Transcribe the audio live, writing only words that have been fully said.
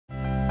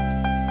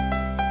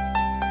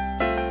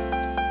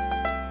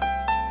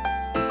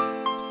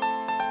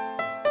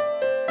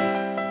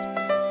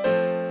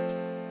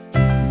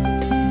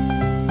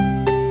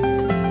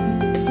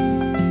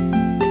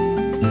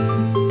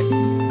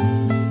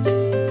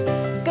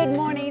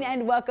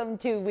welcome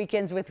to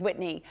Weekends with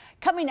Whitney.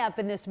 Coming up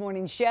in this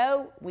morning's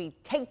show, we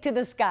take to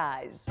the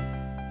skies.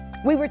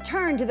 We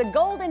return to the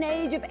golden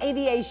age of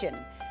aviation.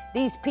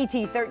 These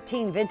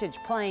PT-13 vintage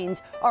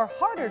planes are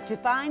harder to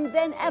find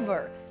than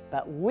ever,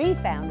 but we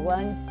found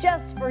one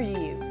just for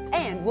you,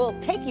 and we'll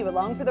take you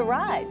along for the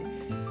ride.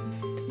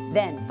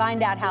 Then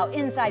find out how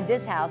inside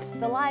this house,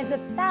 the lives of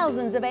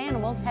thousands of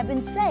animals have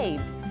been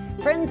saved.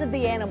 Friends of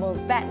the Animals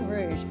Baton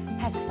Rouge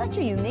has such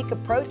a unique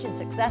approach and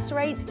success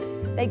rate,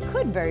 they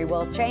could very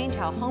well change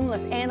how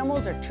homeless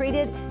animals are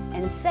treated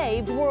and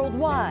saved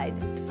worldwide.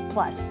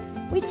 Plus,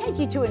 we take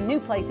you to a new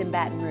place in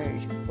Baton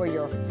Rouge where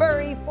your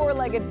furry,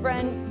 four-legged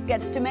friend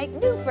gets to make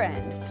new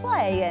friends,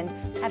 play, and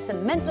have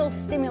some mental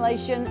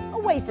stimulation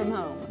away from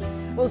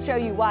home. We'll show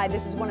you why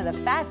this is one of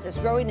the fastest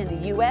growing in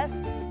the U.S.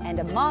 and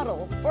a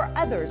model for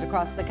others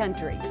across the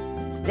country.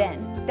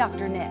 Then,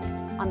 Dr. Nick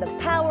on the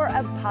power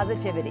of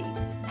positivity,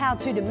 how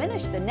to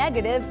diminish the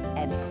negative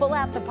and pull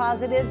out the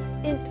positive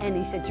in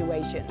any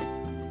situation.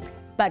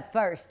 But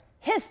first,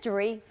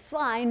 history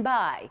flying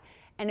by.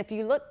 And if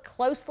you look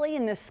closely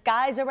in the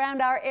skies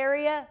around our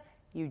area,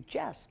 you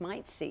just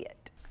might see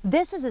it.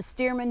 This is a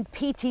Stearman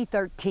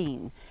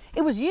PT-13.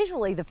 It was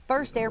usually the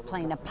first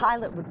airplane a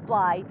pilot would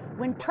fly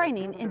when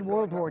training in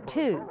World War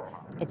II.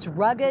 It's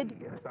rugged,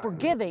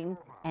 forgiving,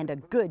 and a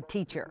good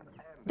teacher.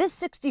 This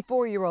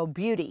 64-year-old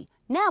beauty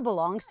now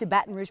belongs to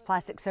Baton Rouge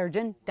plastic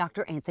surgeon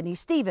Dr. Anthony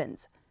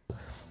Stevens.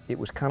 It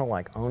was kind of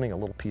like owning a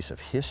little piece of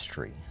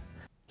history.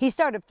 He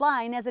started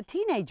flying as a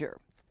teenager.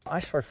 I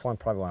started flying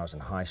probably when I was in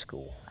high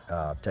school,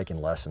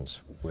 taking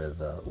lessons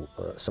with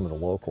some of the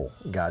local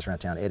guys around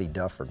town. Eddie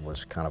Dufford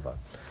was kind of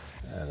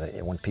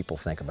when people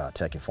think about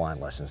taking flying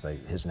lessons,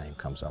 his name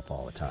comes up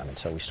all the time. And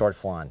so we started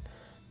flying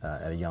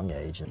at a young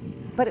age.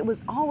 But it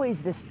was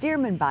always the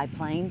Stearman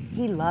biplane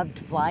he loved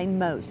flying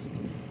most.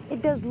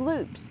 It does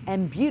loops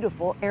and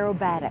beautiful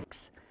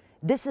aerobatics.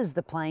 This is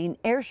the plane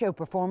airshow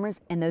performers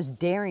and those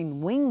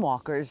daring wing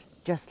walkers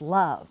just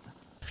love.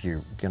 If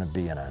you're going to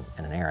be in an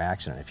air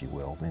accident, if you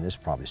will, I mean, this is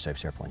probably the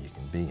safest airplane you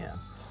can be in.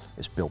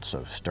 It's built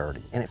so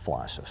sturdy and it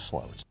flies so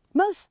slow.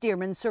 Most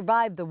Stearmans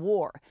survived the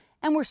war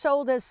and were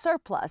sold as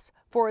surplus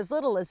for as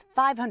little as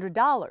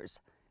 $500.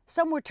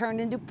 Some were turned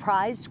into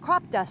prized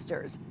crop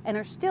dusters and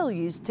are still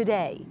used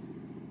today.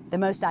 The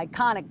most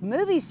iconic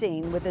movie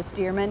scene with a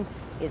Stearman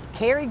is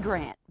Cary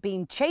Grant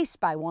being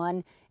chased by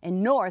one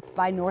in North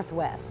by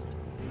Northwest.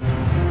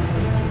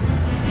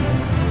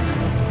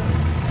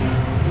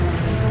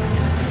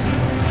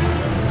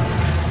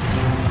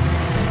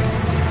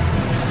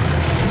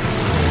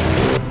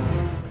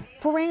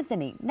 For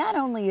Anthony, not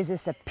only is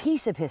this a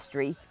piece of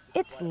history,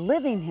 it's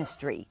living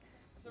history.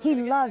 He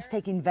loves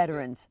taking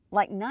veterans,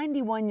 like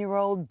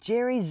 91-year-old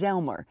Jerry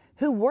Zelmer,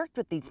 who worked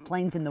with these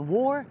planes in the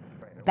war,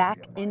 back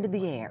into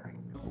the air.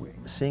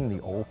 Seeing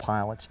the old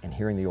pilots and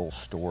hearing the old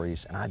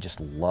stories, and I just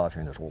love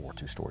hearing those World War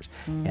II stories.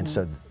 And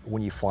so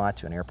when you fly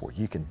to an airport,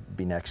 you can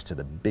be next to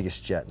the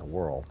biggest jet in the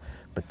world,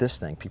 but this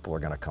thing, people are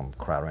going to come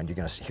crowd around. You're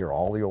going to hear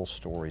all the old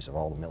stories of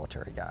all the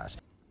military guys.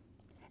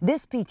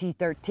 This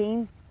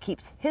PT-13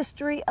 keeps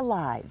history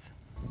alive.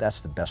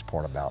 That's the best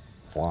part about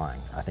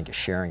flying, I think, is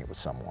sharing it with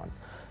someone.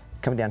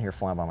 Coming down here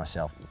flying by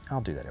myself,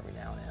 I'll do that every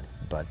now and then,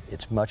 but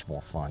it's much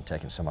more fun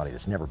taking somebody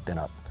that's never been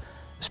up,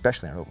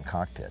 especially in an open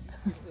cockpit,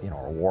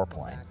 or a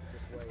warplane,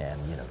 and,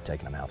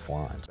 taking them out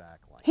flying.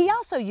 He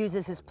also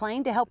uses his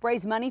plane to help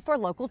raise money for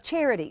local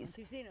charities.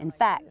 In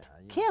fact,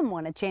 Kim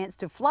won a chance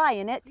to fly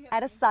in it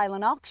at a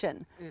silent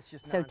auction.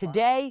 So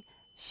today,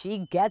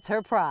 she gets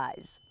her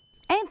prize.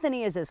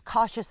 Anthony is as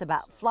cautious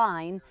about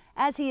flying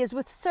as he is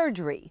with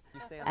surgery,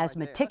 as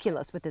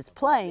meticulous with his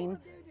plane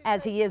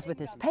as he is with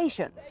his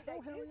patients.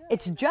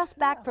 It's just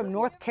back from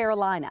North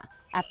Carolina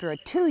after a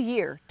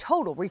 2-year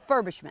total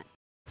refurbishment.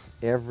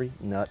 Every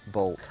nut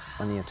bolt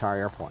on the entire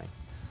airplane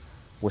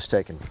was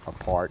taken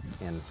apart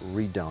and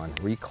redone,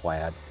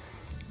 reclad,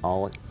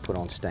 all put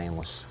on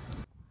stainless.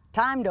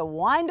 Time to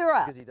wind her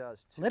up,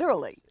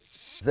 literally.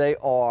 They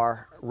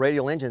are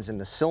radial engines and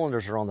the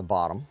cylinders are on the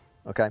bottom,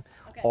 okay?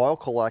 Oil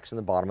collects in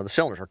the bottom of the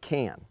cylinders, or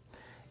can.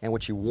 And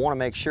what you want to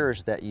make sure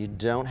is that you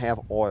don't have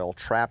oil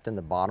trapped in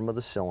the bottom of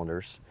the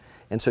cylinders.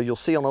 And so you'll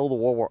see on old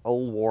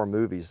war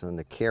movies and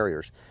the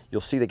carriers, you'll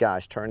see the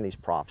guys turn these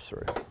props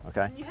through,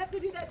 okay? And you have to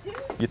do that too?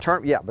 You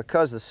turn, yeah,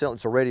 because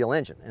it's a radial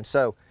engine. And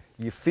so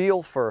you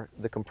feel for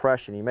the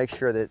compression, you make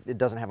sure that it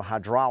doesn't have a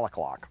hydraulic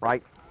lock,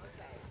 right?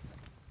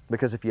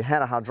 Because if you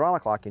had a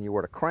hydraulic lock and you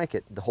were to crank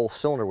it, the whole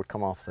cylinder would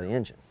come off the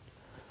engine,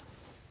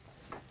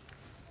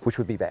 which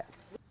would be bad.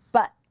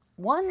 But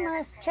one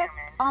last check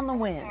on the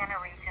winds.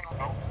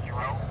 016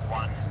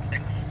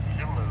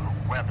 Zulu,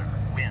 weather,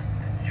 wind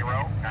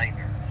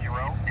 090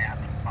 at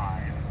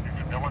 5,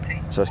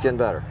 visibility. So it's getting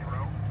better.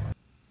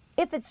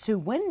 If it's too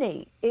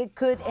windy, it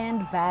could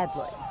end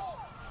badly.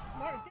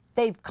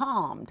 They've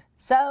calmed,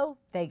 so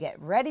they get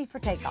ready for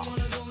takeoff.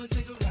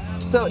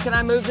 So can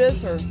I move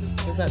this, or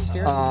is that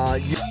steering?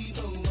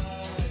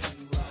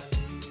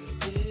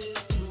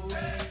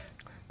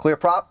 Clear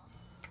prop.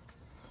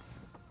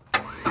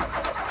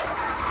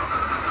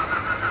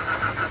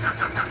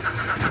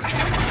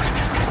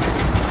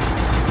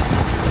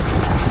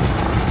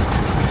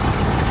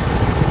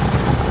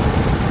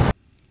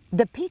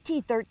 The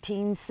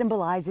PT-13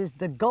 symbolizes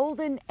the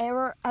golden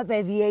era of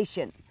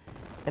aviation.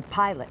 The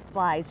pilot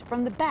flies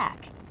from the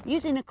back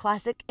using a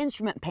classic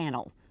instrument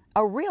panel,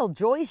 a real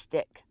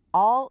joystick,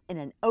 all in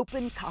an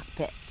open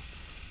cockpit.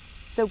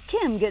 So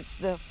Kim gets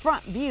the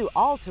front view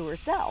all to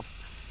herself,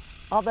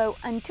 although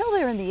until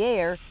they're in the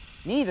air,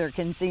 neither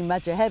can see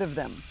much ahead of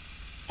them.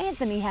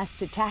 Anthony has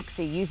to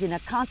taxi using a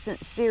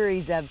constant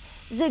series of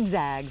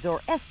zigzags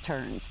or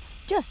S-turns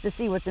just to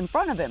see what's in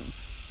front of him.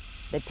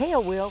 The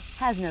tail wheel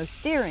has no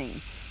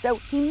steering, so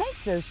he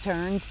makes those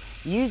turns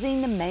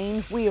using the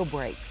main wheel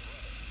brakes.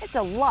 It's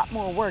a lot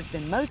more work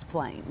than most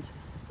planes,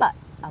 but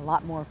a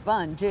lot more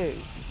fun too.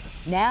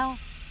 Now,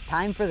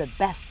 time for the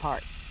best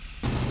part.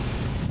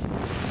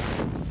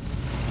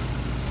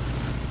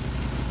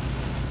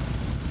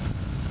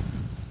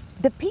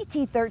 The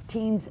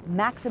PT-13's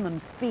maximum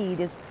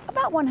speed is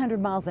about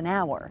 100 miles an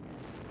hour.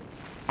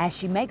 As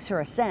she makes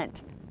her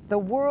ascent, the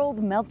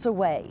world melts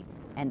away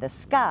and the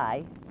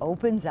sky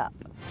opens up.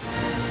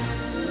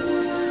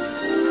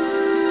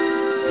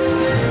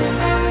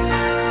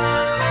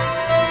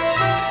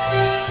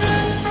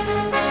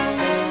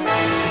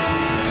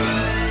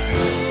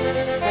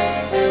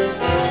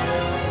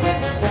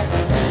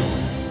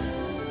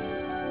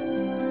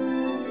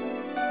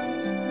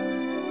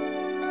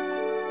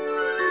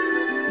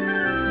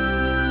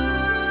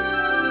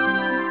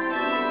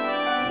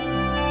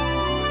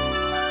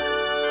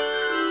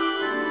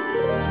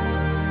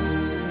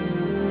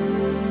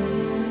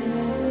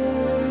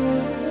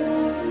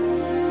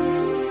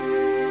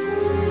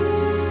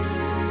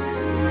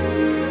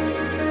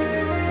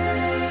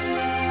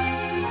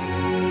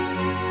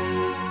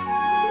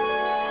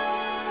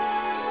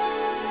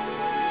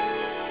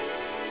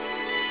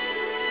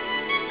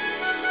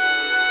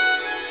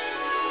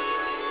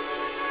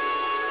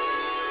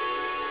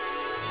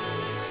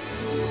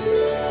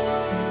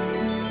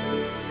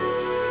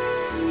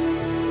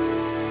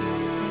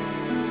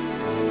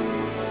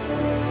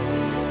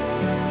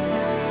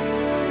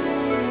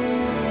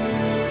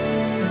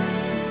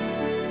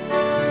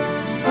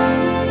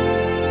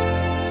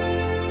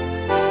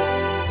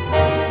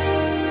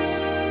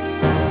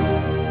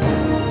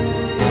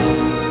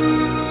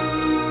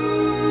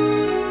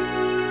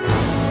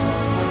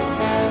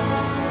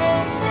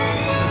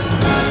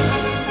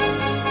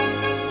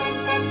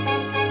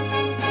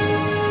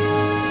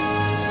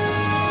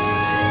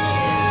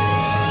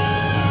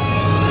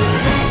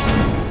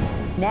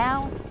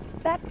 Now,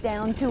 back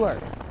down to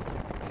earth.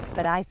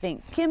 But I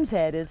think Kim's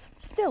head is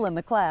still in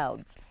the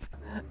clouds.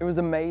 It was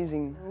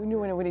amazing. We knew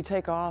when you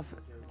take off,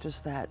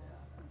 just that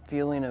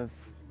feeling of,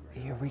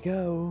 here we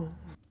go.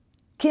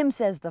 Kim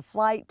says the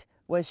flight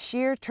was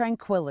sheer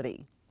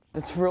tranquility.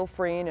 It's real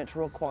freeing, it's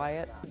real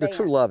quiet. The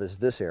true love is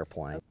this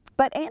airplane.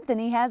 But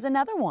Anthony has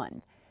another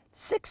one.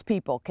 6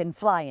 people can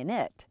fly in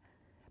it.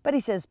 But he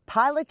says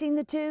piloting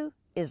the two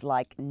is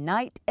like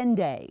night and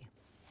day.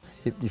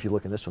 If you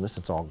look in this one,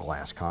 it's all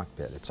glass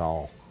cockpit.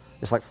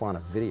 It's like flying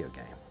a video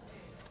game.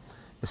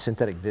 It's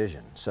synthetic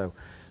vision. So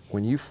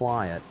when you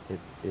fly it,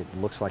 it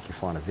looks like you're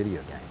flying a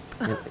video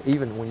game. And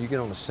even when you get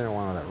on the center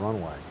line of that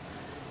runway,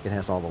 it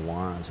has all the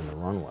lines in the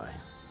runway.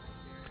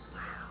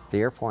 The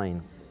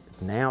airplane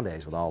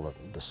nowadays, with all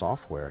the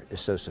software,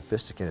 is so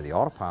sophisticated, the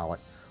autopilot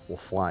will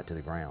fly it to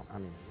the ground. I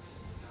mean,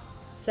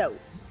 So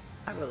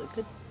I really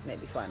could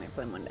maybe fly an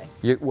airplane one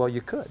day. well, you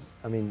could.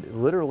 I mean,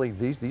 literally,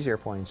 these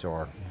airplanes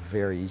are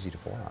very easy to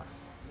fly.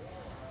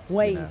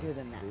 Way You know, easier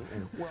than that.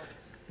 And,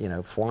 you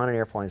know, flying an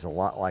airplane is a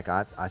lot like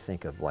I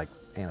think of like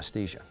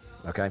anesthesia,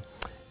 okay?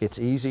 It's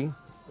easy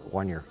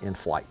when you're in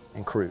flight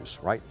and cruise,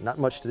 right? Not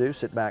much to do,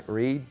 sit back,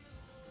 read,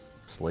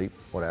 sleep,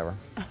 whatever,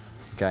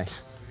 okay?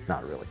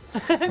 Not really.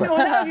 No,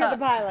 now you're the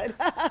pilot.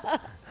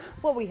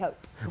 Well, we hope.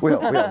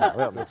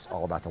 Well, it's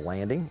all about the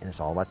landing and it's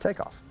all about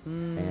takeoff.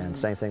 And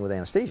same thing with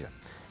anesthesia.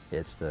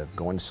 It's the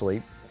going to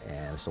sleep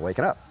and it's the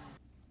waking up.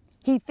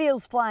 He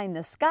feels flying the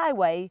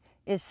Skyway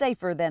is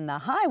safer than the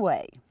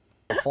highway.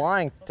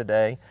 Flying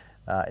today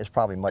is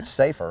probably much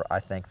safer, I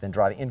think, than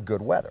driving in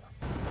good weather.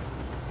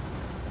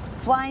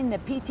 Flying the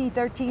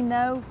PT-13,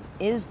 though,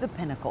 is the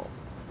pinnacle.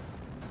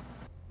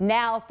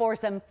 Now for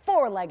some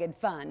four-legged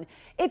fun.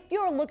 If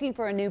you're looking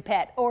for a new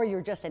pet or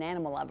you're just an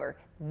animal lover,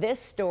 this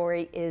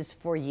story is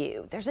for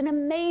you. There's an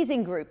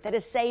amazing group that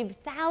has saved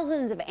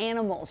thousands of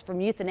animals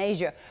from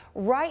euthanasia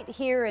right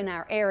here in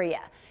our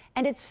area.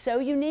 And it's so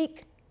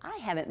unique, I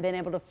haven't been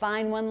able to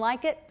find one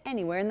like it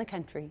anywhere in the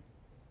country.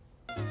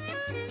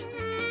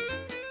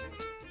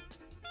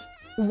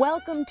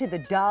 Welcome to the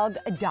Dog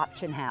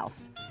Adoption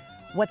House.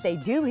 What they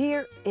do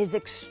here is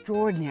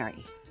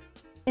extraordinary.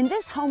 In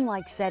this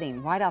home-like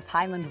setting right off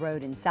Highland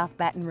Road in South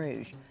Baton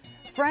Rouge,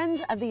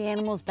 Friends of the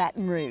Animals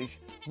Baton Rouge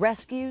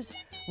rescues,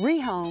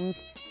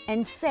 rehomes,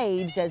 and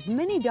saves as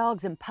many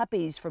dogs and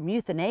puppies from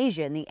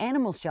euthanasia in the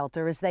animal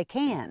shelter as they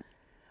can.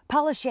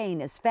 Paula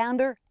Shane is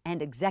founder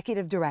and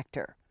executive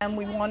director. And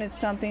we wanted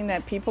something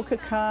that people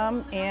could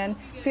come and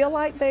feel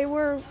like they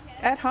were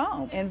at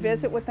home and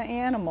visit with the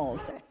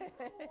animals.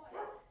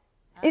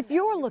 If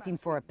you're looking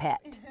for a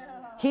pet,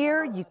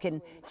 Here you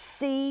can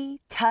see,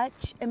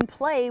 touch, and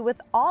play with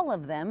all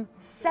of them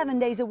 7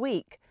 days a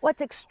week. What's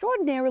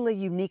extraordinarily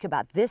unique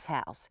about this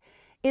house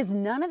is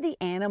none of the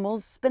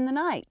animals spend the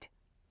night.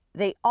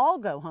 They all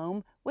go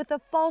home with a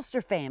foster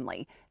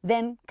family,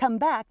 then come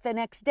back the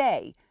next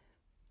day.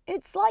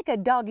 It's like a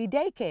doggy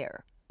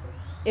daycare.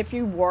 If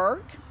you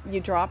work, you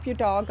drop your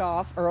dog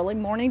off, early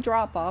morning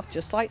drop off,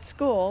 just like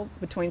school,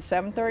 between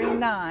 7:30 and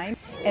 9.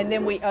 And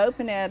then we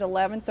open at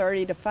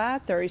 11:30 to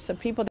 5:30 so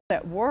people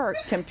that work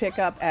can pick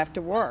up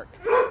after work.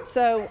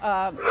 So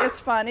it's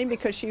funny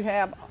because you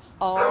have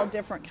all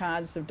different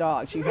kinds of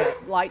dogs. You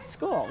have, like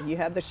school, you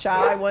have the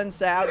shy ones,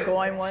 the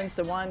outgoing ones,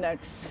 the one that,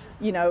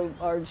 you know,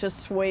 are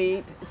just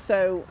sweet.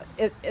 So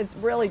it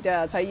really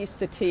does. I used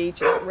to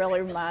teach. It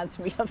really reminds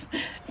me of,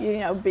 you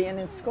know, being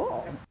in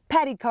school.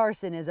 Patty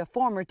Carson is a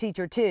former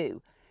teacher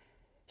too.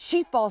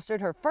 She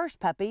fostered her first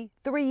puppy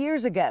 3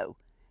 years ago.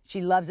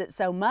 She loves it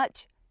so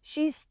much,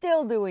 she's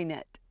still doing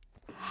it.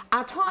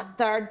 I taught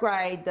third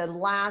grade the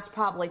last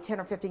probably 10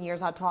 or 15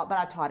 years I taught, but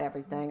I taught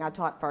everything. I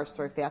taught first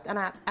through fifth, and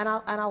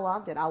I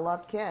loved it. I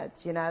loved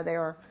kids. You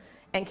know,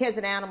 and kids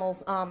and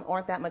animals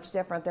aren't that much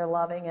different. They're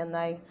loving and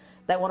they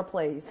want to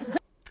please.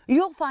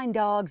 You'll find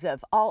dogs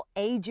of all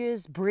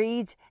ages,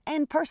 breeds,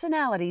 and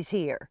personalities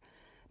here.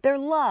 They're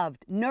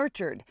loved,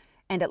 nurtured,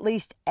 and at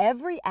least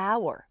every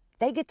hour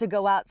they get to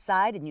go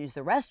outside and use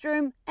the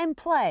restroom and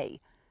play.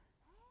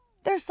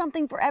 There's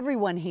something for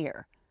everyone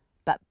here,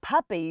 but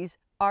puppies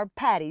are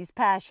Patty's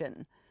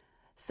passion.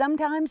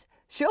 Sometimes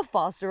she'll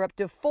foster up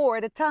to 4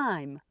 at a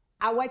time.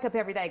 I wake up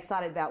every day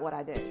excited about what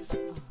I do,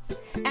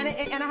 and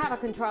I have a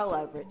control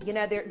over it. You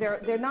know,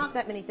 there are not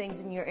that many things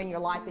in your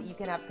life that you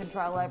can have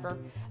control over,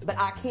 but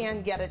I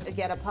can get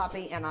a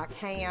puppy, and I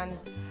can,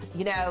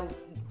 you know,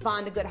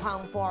 find a good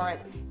home for it,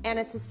 and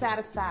it's a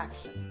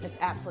satisfaction. It's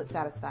absolute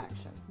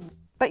satisfaction.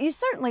 But you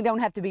certainly don't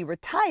have to be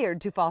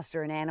retired to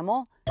foster an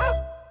animal.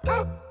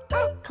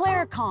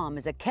 Claire Calm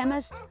is a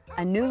chemist,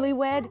 a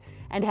newlywed,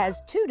 and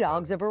has 2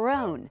 dogs of her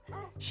own.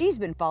 She's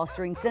been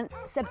fostering since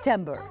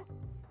September.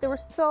 They were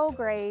so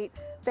great.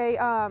 They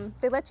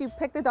let you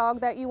pick the dog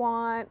that you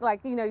want.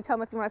 Like, you know, you tell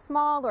them if you want a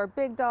small or a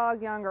big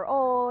dog, young or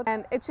old.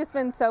 And it's just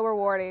been so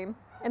rewarding.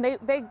 And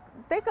they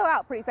go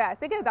out pretty fast.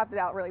 They get adopted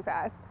out really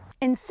fast.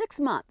 In 6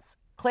 months,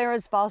 Claire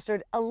has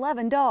fostered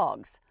 11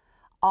 dogs.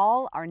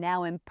 All are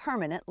now in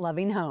permanent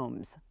loving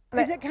homes.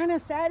 Is it kind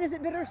of sad? Is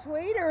it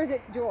bittersweet, or is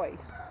it joy?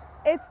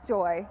 It's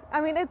joy.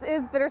 I mean, it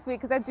is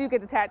bittersweet because I do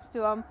get attached to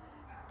them.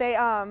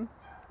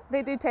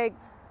 They do take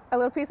a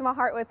little piece of my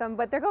heart with them,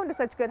 but they're going to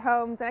such good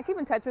homes, and I keep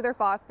in touch with their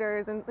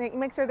fosters and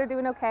make sure they're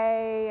doing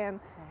okay, and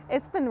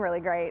it's been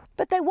really great.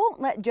 But they won't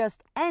let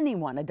just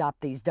anyone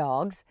adopt these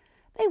dogs.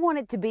 They want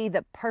it to be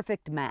the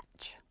perfect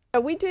match.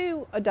 We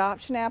do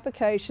adoption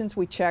applications.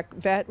 We check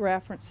vet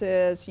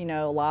references. You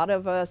know, a lot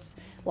of us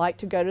like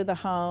to go to the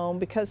home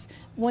because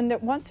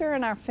once they're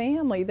in our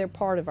family, they're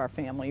part of our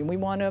family. And we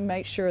want to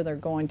make sure they're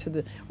going to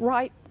the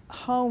right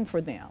home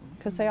for them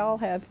because they all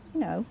have,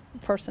 you know,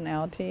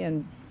 personality,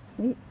 and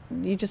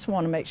you just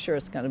want to make sure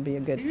it's going to be a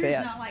good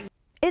fit.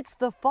 It's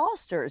the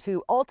fosters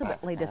who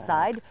ultimately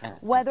decide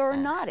whether or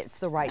not it's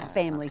the right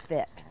family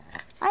fit.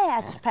 I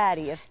asked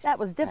Patty if that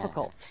was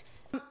difficult.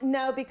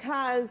 No,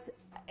 because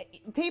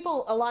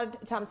a lot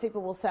of times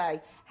people will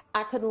say,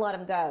 I couldn't let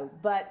them go.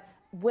 But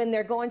when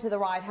they're going to the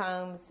right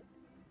homes,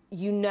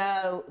 you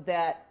know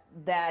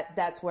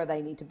that's where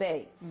they need to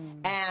be.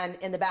 And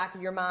in the back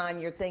of your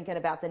mind, you're thinking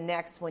about the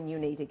next one you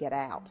need to get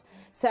out.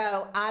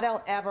 So I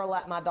don't ever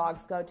let my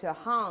dogs go to a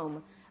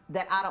home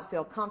that I don't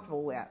feel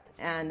comfortable with.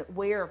 And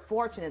we're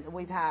fortunate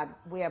that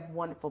we have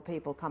wonderful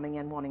people coming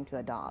in wanting to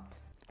adopt.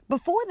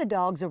 Before the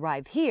dogs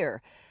arrive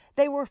here,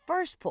 they were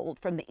first pulled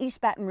from the East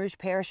Baton Rouge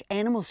Parish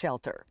Animal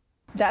Shelter.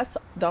 That's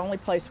the only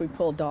place we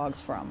pull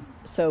dogs from.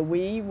 So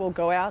we will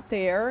go out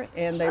there,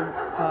 and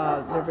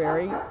they're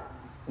very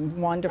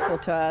wonderful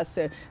to us.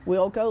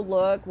 We'll go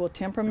look, we'll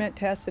temperament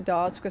test the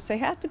dogs because they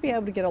have to be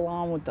able to get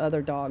along with the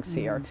other dogs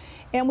here.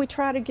 And we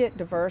try to get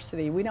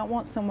diversity. We don't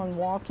want someone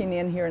walking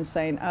in here and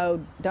saying, oh,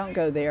 don't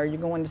go there,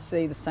 you're going to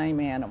see the same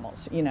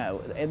animals. You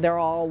know, they're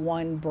all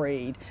one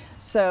breed.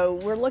 So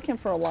we're looking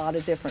for a lot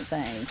of different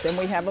things. And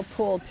we have a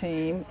pull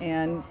team,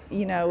 and,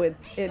 you know,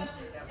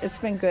 it's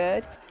been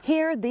good.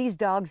 Here, these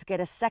dogs get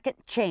a second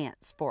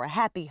chance for a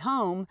happy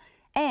home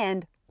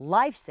and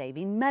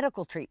life-saving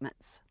medical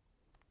treatments.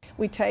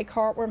 We take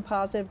heartworm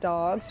positive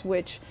dogs,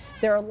 which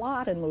there are a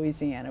lot in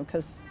Louisiana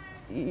because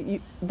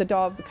the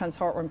dog becomes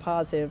heartworm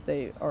positive,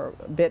 they are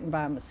bitten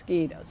by a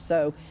mosquito.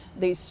 So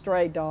these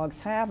stray dogs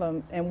have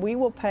them, and we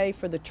will pay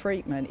for the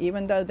treatment.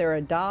 Even though they're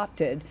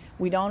adopted,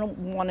 we don't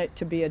want it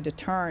to be a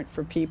deterrent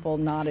for people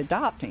not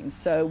adopting.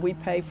 So we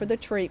pay for the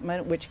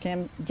treatment, which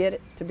can get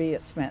it to be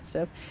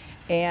expensive,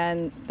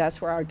 and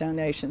that's where our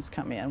donations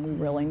come in. We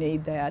really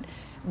need that.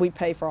 We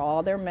pay for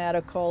all their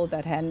medical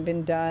that hadn't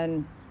been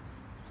done.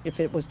 If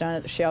it was done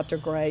at the shelter,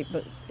 great,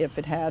 but if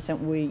it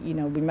hasn't, we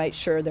make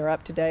sure they're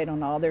up to date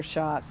on all their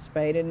shots,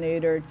 spayed and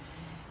neutered,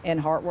 and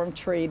heartworm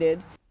treated.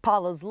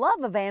 Paula's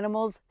love of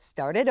animals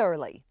started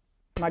early.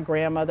 My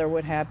grandmother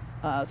would have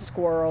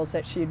squirrels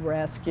that she'd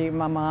rescue.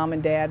 My mom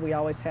and dad, we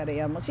always had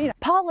animals. You know.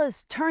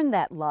 Paula's turned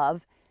that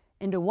love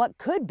into what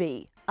could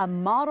be a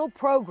model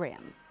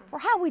program for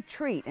how we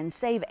treat and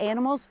save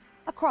animals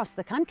across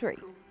the country.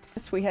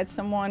 We had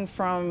someone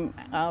from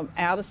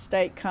out of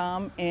state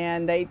come,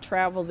 and they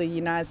traveled the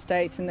United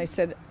States, and they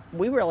said,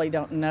 we really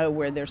don't know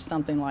where there's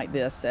something like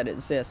this that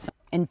exists.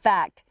 In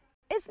fact,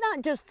 it's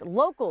not just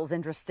locals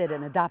interested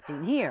in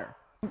adopting here.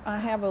 I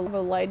have a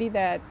lady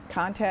that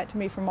contacted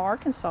me from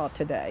Arkansas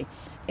today,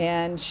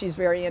 and she's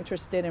very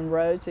interested in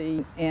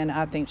Rosie, and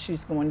I think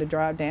she's going to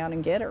drive down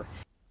and get her.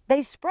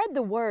 They spread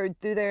the word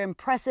through their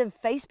impressive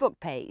Facebook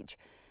page,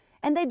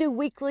 and they do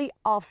weekly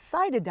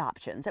off-site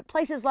adoptions at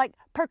places like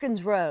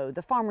Perkins Road,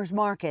 the Farmers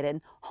Market,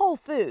 and Whole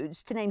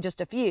Foods, to name just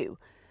a few.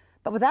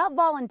 But without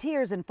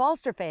volunteers and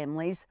foster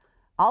families,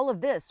 all of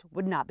this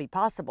would not be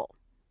possible.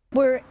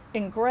 We're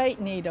in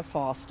great need of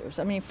fosters.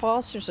 I mean,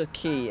 fosters are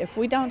key. If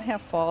we don't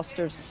have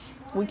fosters,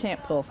 we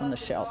can't pull from the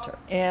shelter.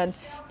 And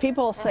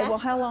people say, well,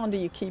 how long do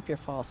you keep your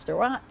foster?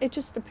 Well, it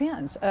just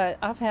depends.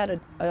 I've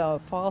had a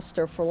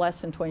foster for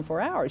less than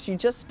 24 hours. You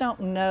just don't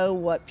know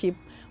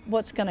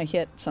what's going to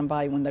hit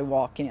somebody when they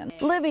walk in.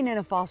 Living in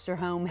a foster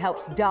home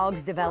helps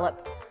dogs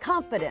develop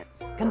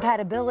confidence,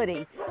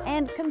 compatibility,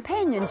 and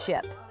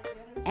companionship.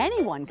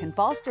 Anyone can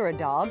foster a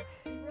dog,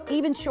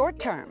 even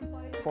short-term,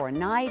 for a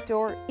night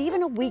or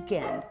even a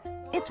weekend.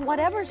 It's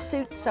whatever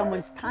suits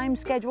someone's time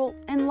schedule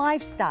and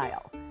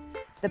lifestyle.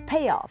 The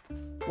payoff,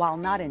 while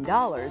not in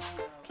dollars,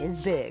 is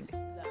big.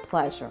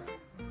 Pleasure.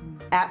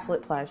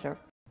 Absolute pleasure.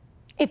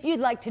 If you'd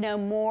like to know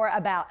more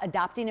about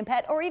adopting a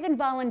pet or even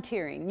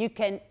volunteering, you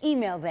can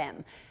email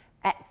them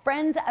at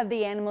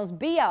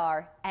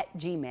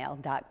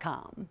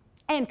friendsoftheanimalsbr@gmail.com.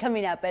 And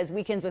coming up as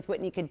Weekends with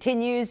Whitney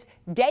continues,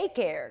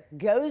 daycare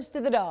goes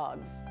to the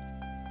dogs.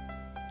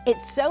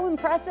 It's so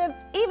impressive,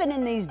 even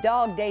in these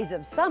dog days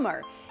of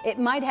summer, it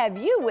might have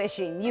you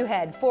wishing you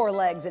had 4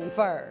 legs and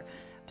fur.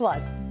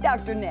 Plus,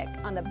 Dr. Nick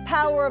on the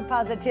power of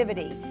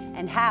positivity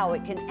and how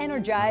it can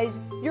energize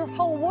your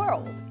whole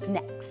world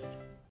next.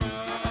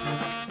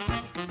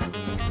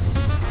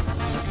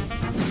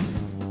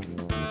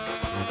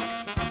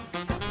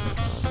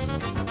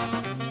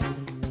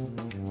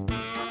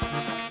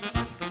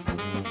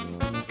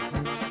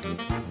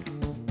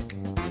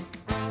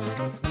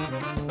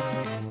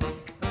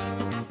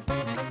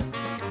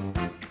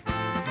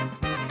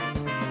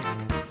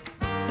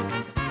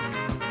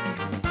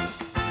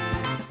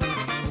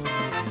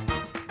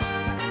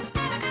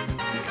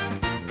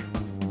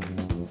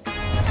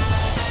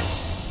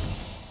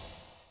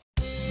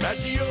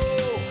 Maggio,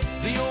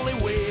 the only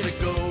way to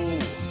go.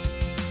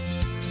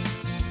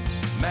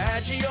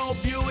 Maggio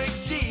Buick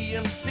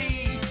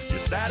GMC,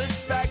 your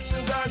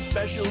satisfaction's our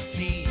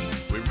specialty.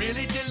 We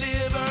really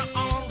deliver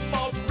on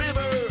Falls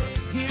River,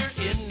 here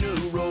in New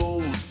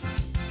Roads.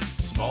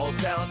 Small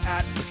town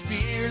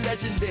atmosphere,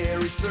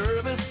 legendary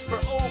service for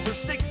over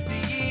 60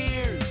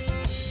 years.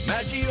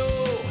 Maggio,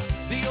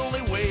 the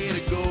only way to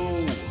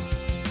go.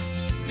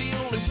 The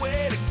only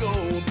way to go,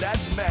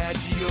 that's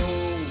Maggio.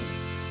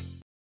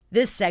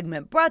 This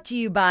segment brought to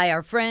you by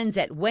our friends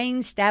at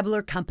Wayne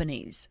Stabler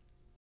Companies.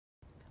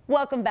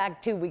 Welcome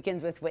back to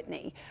Weekends with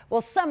Whitney.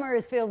 Well, summer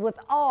is filled with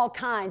all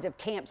kinds of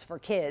camps for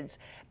kids.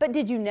 But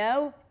did you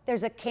know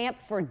there's a camp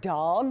for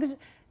dogs?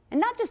 And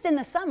not just in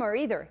the summer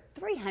either,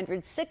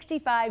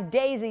 365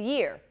 days a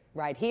year,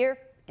 right here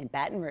in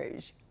Baton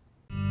Rouge.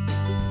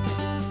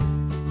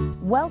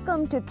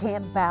 Welcome to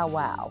Camp Bow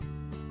Wow,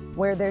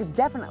 where there's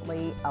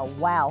definitely a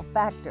wow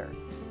factor.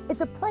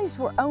 It's a place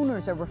where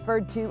owners are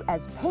referred to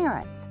as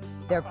parents,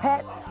 their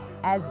pets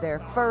as their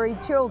furry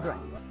children.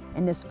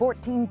 In this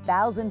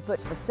 14,000-foot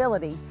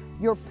facility,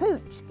 your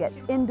pooch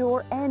gets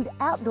indoor and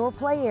outdoor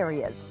play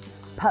areas,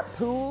 pup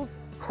pools,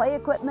 play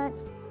equipment,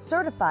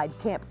 certified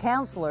camp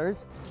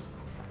counselors,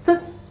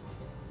 Sits.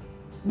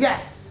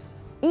 Yes.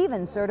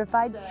 even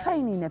certified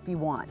training if you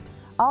want,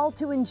 all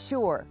to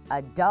ensure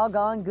a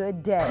doggone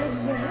good day.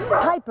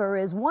 Piper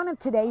is one of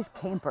today's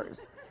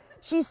campers.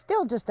 She's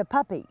still just a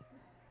puppy.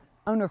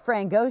 Owner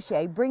Fran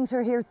Gaucher brings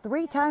her here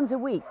 3 times a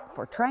week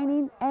for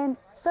training and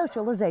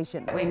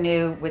socialization. We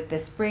knew with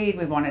this breed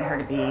we wanted her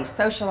to be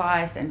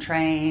socialized and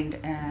trained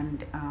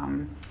and,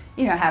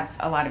 you know, have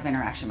a lot of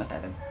interaction with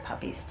other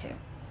puppies too.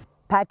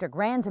 Patrick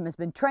Ransom has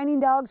been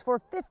training dogs for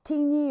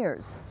 15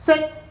 years.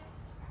 Sit.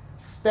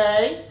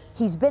 Stay.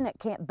 He's been at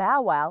Camp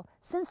Bow Wow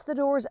since the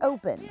doors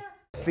opened.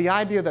 The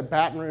idea that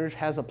Baton Rouge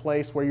has a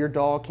place where your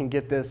dog can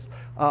get this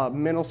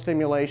mental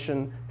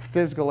stimulation,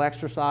 physical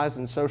exercise,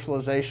 and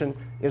socialization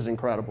is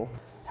incredible.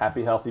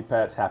 Happy, healthy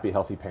pets, happy,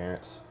 healthy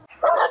parents.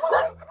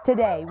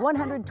 Today,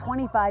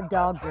 125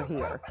 dogs are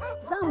here.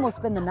 Some will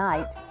spend the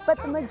night,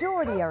 but the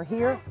majority are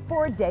here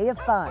for a day of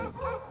fun.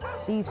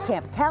 These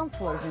camp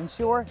counselors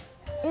ensure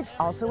it's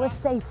also a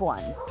safe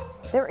one.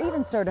 They're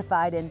even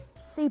certified in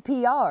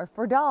CPR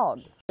for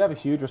dogs. They have a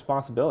huge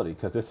responsibility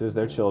because this is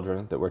their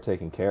children that we're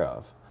taking care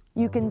of.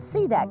 You can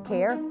see that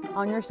care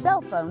on your cell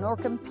phone or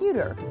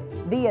computer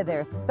via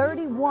their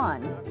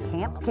 31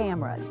 camp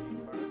cameras.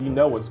 You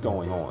know what's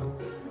going on.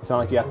 It's not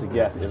like you have to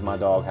guess, is my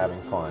dog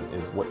having fun?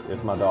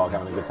 Is my dog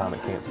having a good time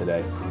at camp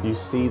today? You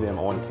see them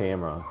on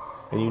camera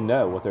and you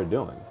know what they're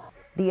doing.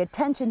 The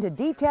attention to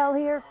detail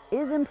here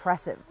is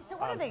impressive. So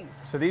what are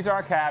these? So these are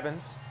our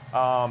cabins.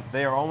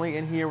 They are only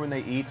in here when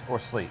they eat or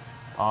sleep,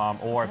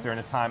 or if they're in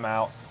a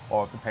timeout,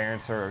 or if the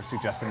parents are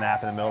suggesting a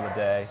nap in the middle of the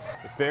day.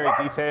 It's very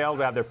detailed.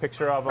 We have their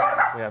picture of them.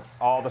 We have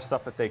all the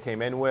stuff that they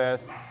came in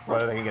with,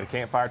 whether they can get a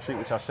campfire treat,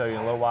 which I'll show you in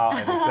a little while, and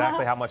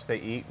exactly how much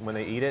they eat when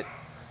they eat it.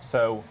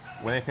 So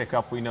when they pick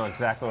up, we know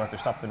exactly if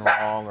there's something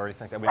wrong or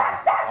anything like that. We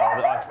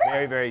know it's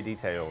very, very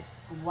detailed.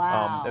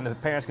 Wow. And the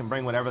parents can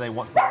bring whatever they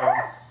want for them.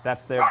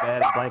 That's their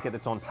bed and blanket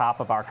that's on top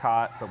of our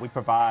cot, but we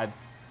provide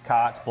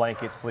cots,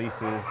 blankets,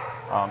 fleeces,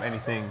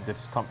 anything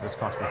that's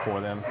comfortable for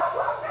them.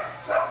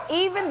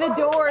 Even the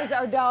doors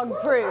are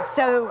dog-proof,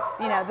 so,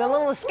 you know, the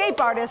little escape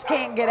artist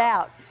can't get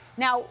out.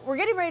 Now, we're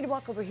getting ready to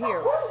walk over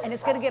here, and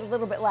it's going to get a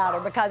little bit louder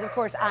because, of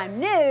course, I'm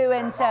new,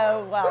 and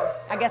so, well,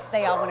 I guess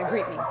they all want to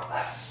greet me.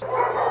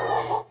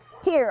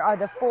 Here are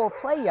the 4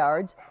 play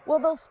yards where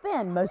they'll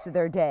spend most of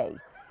their day.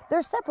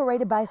 They're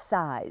separated by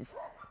size.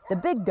 The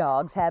big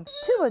dogs have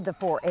 2 of the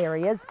 4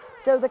 areas,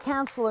 so the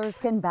counselors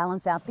can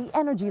balance out the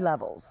energy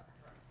levels.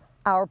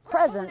 Our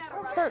presence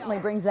certainly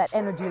brings that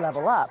energy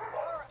level up.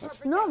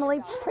 It's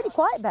normally pretty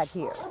quiet back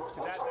here.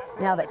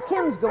 Now that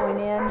Kim's going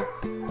in,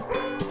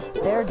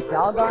 they're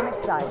doggone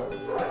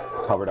excited.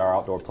 Covered our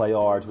outdoor play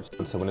yards,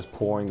 so when it's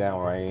pouring down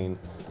rain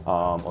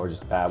or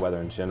just bad weather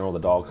in general, the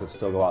dogs can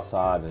still go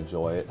outside and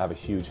enjoy it. I have a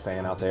huge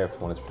fan out there for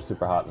when it's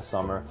super hot in the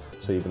summer,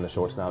 so even the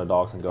short-snouted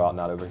dogs can go out and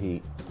not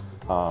overheat.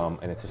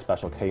 And it's a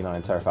special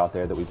canine turf out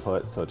there that we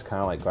put, so it's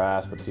kind of like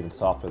grass, but it's even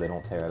softer. They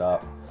don't tear it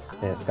up.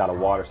 And it's got a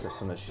water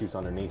system that shoots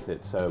underneath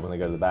it, so when they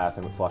go to the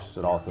bathroom, it flushes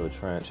it all through the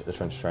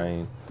trench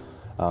drain.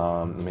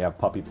 And we have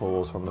puppy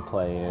pools for them to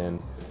play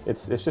in.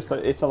 It's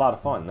a lot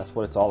of fun. That's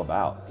what it's all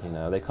about. You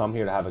know, they come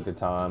here to have a good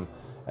time,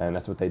 and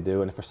that's what they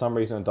do. And if for some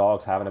reason a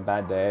dog's having a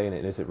bad day and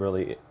it isn't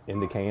really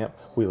into camp,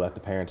 we let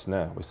the parents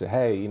know. We say,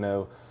 hey, you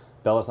know,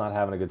 Bella's not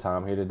having a good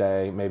time here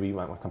today. Maybe you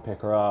might want to come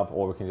pick her up,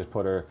 or we can just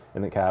put her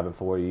in the cabin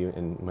for you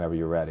and whenever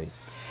you're ready.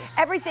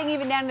 Everything,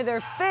 even down to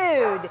their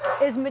food,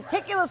 is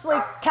meticulously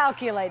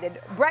calculated.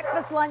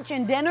 Breakfast, lunch,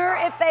 and dinner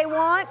if they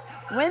want,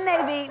 when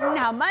they've eaten,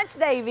 how much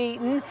they've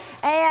eaten,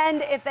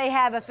 and if they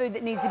have a food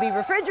that needs to be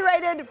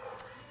refrigerated,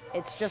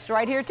 it's just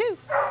right here too.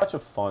 Such a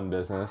fun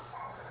business.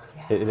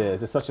 Yeah. It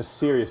is. It's such a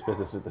serious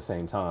business at the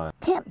same time.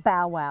 Camp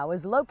Bow Wow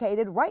is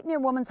located right near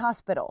Women's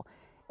Hospital.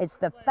 It's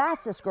the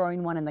fastest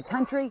growing one in the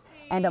country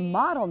and a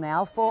model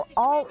now for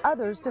all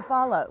others to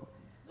follow.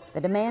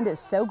 The demand is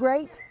so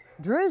great,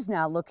 Drew's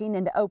now looking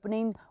into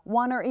opening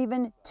 1 or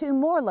even 2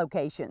 more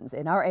locations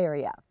in our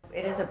area.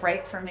 It is a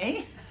break for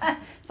me.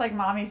 It's like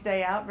mommy's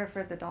day out, but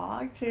for the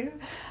dog too.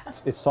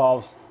 It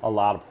solves a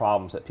lot of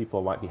problems that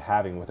people might be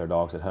having with their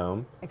dogs at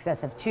home.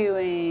 Excessive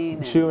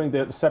chewing. Chewing,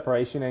 the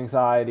separation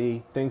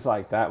anxiety, things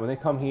like that. When they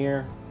come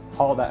here,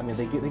 all that, I mean,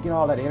 they get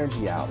all that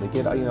energy out. They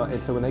get, you know,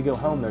 and so when they go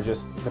home, they're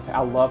just,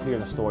 I love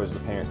hearing the stories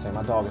of the parents saying,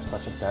 my dog is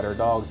such a better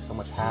dog, he's so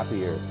much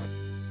happier.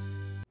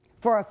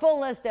 For a full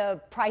list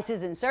of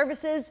prices and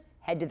services,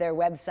 head to their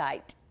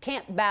website,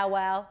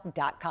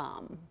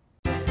 campbowwow.com.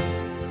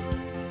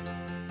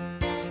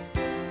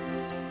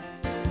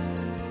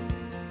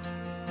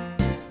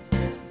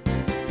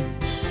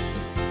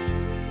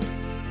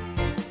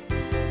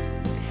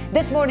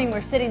 This morning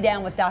we're sitting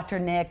down with Dr.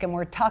 Nick and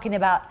we're talking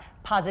about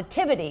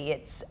positivity.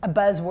 It's a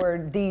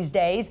buzzword these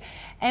days.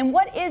 And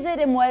what is it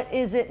and what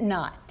is it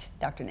not?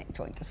 Dr. Nick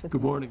joins us with me.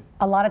 Good morning.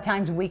 A lot of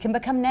times we can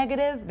become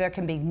negative. There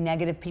can be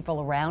negative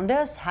people around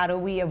us. How do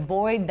we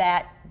avoid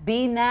that,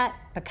 being that,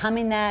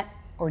 becoming that,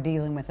 or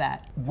dealing with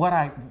that? What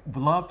I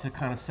love to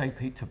kind of say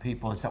to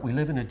people is that we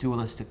live in a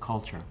dualistic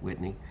culture,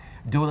 Whitney.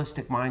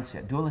 Dualistic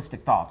mindset,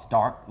 dualistic thoughts,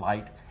 dark,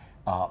 light,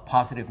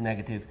 positive,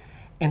 negative.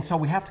 And so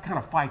we have to kind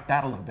of fight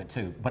that a little bit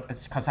too. But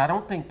it's because I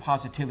don't think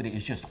positivity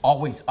is just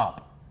always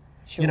up.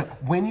 Sure. You know,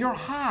 when you're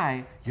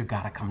high, you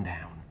got to come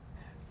down.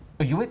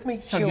 Are you with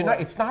me? So sure. you're not,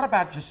 it's not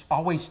about just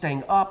always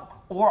staying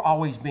up or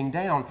always being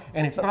down.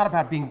 And it's not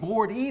about being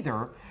bored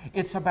either.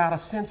 It's about a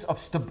sense of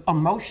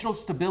emotional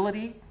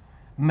stability,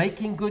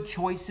 making good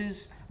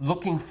choices,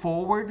 looking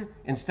forward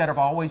instead of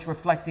always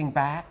reflecting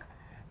back,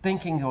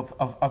 thinking of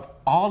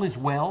all is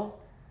well.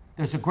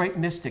 There's a great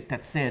mystic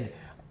that said,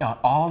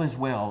 all is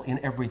well in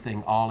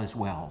everything, all is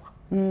well.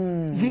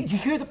 You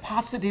hear the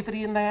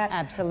positivity in that?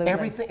 Absolutely.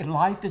 Everything,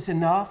 life is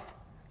enough.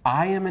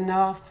 I am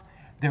enough.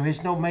 There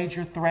is no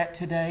major threat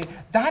today.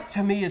 That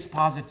to me is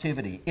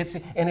positivity. It's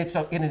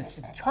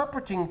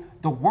interpreting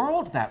the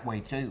world that way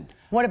too.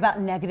 What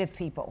about negative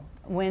people?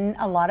 When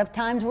a lot of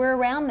times we're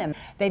around them,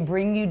 they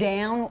bring you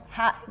down.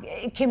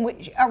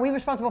 Are we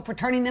responsible for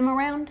turning them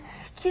around?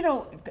 You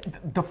know,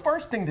 the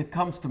first thing that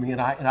comes to me,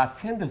 and I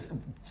tend to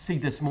see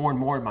this more and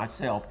more in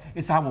myself,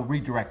 is I will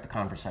redirect the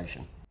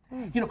conversation.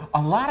 You know,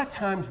 a lot of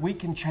times we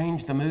can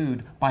change the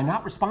mood by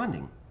not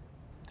responding,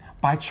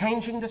 by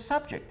changing the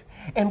subject.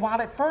 And while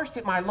at first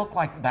it might look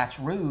like that's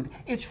rude,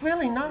 it's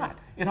really not.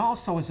 It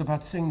also is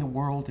about seeing the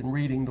world and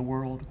reading the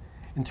world.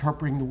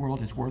 interpreting the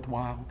world as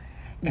worthwhile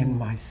and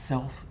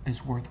myself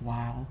as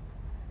worthwhile.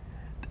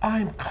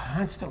 I'm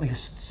constantly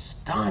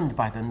stunned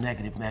by the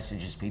negative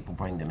messages people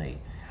bring to me.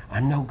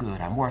 I'm no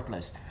good, I'm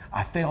worthless.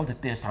 I failed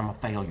at this, I'm a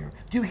failure.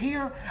 Do you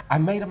hear? I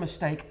made a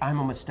mistake, I'm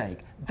a mistake.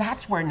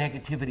 That's where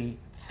negativity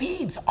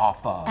feeds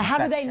off of. How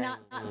do they not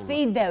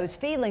feed those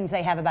feelings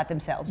they have about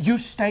themselves? You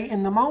stay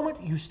in the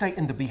moment, you stay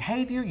in the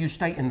behavior, you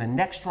stay in the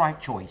next right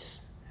choice.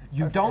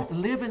 You don't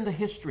live in the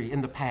history,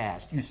 in the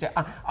past. You say,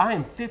 I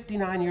am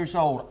 59 years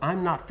old,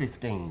 I'm not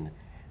 15.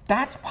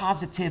 That's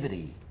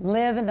positivity.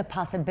 Live in the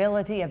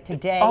possibility of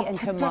today and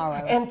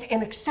tomorrow.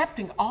 And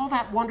accepting all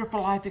that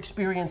wonderful life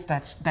experience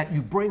that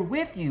you bring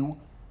with you,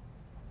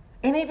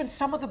 and even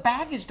some of the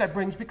baggage that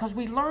brings, because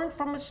we learn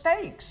from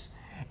mistakes.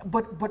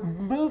 But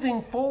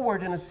moving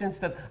forward in a sense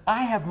that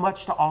I have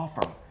much to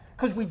offer,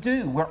 because we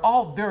do. We're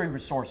all very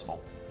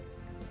resourceful.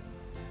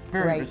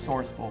 Very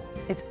resourceful.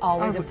 It's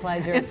always a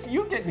pleasure.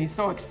 You get me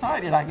so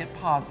excited, I get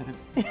positive.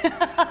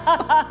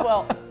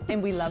 Well,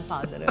 and we love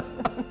positive.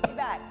 Be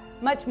back.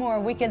 Much more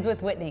Weekends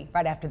with Whitney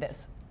right after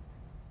this.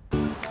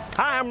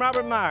 Hi, I'm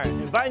Robert Meyer,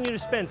 inviting you to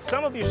spend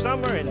some of your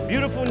summer in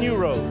beautiful New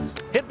Roads.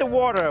 Hit the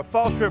water of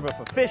False River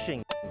for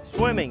fishing,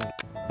 swimming,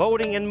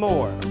 boating, and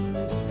more.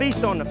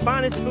 Feast on the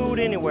finest food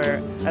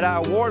anywhere at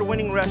our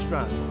award-winning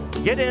restaurants.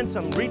 Get in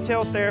some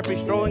retail therapy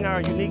strolling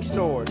our unique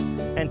stores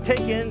and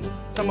take in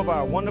some of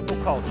our wonderful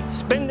culture.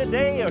 Spend the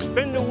day or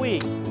spend the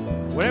week.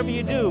 Whatever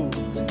you do,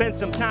 spend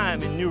some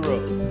time in New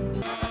Roads.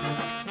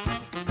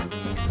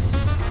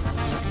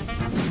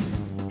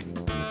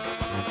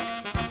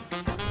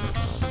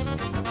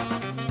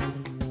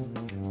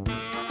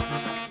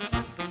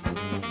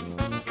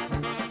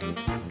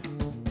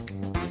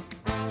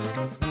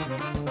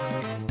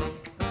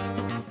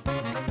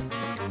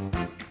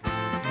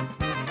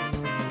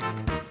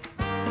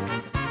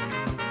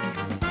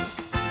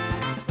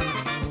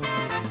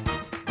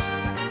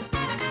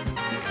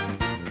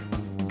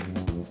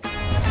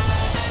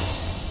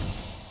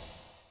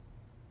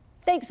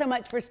 Thanks so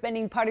much for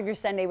spending part of your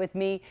Sunday with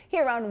me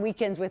here on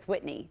Weekends with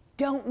Whitney.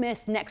 Don't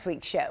miss next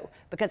week's show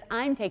because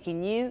I'm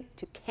taking you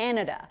to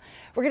Canada.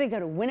 We're going to go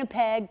to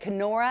Winnipeg,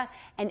 Kenora,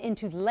 and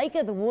into Lake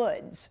of the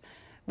Woods.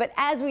 But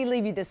as we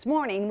leave you this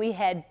morning, we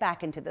head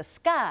back into the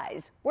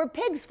skies where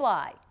pigs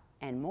fly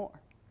and more.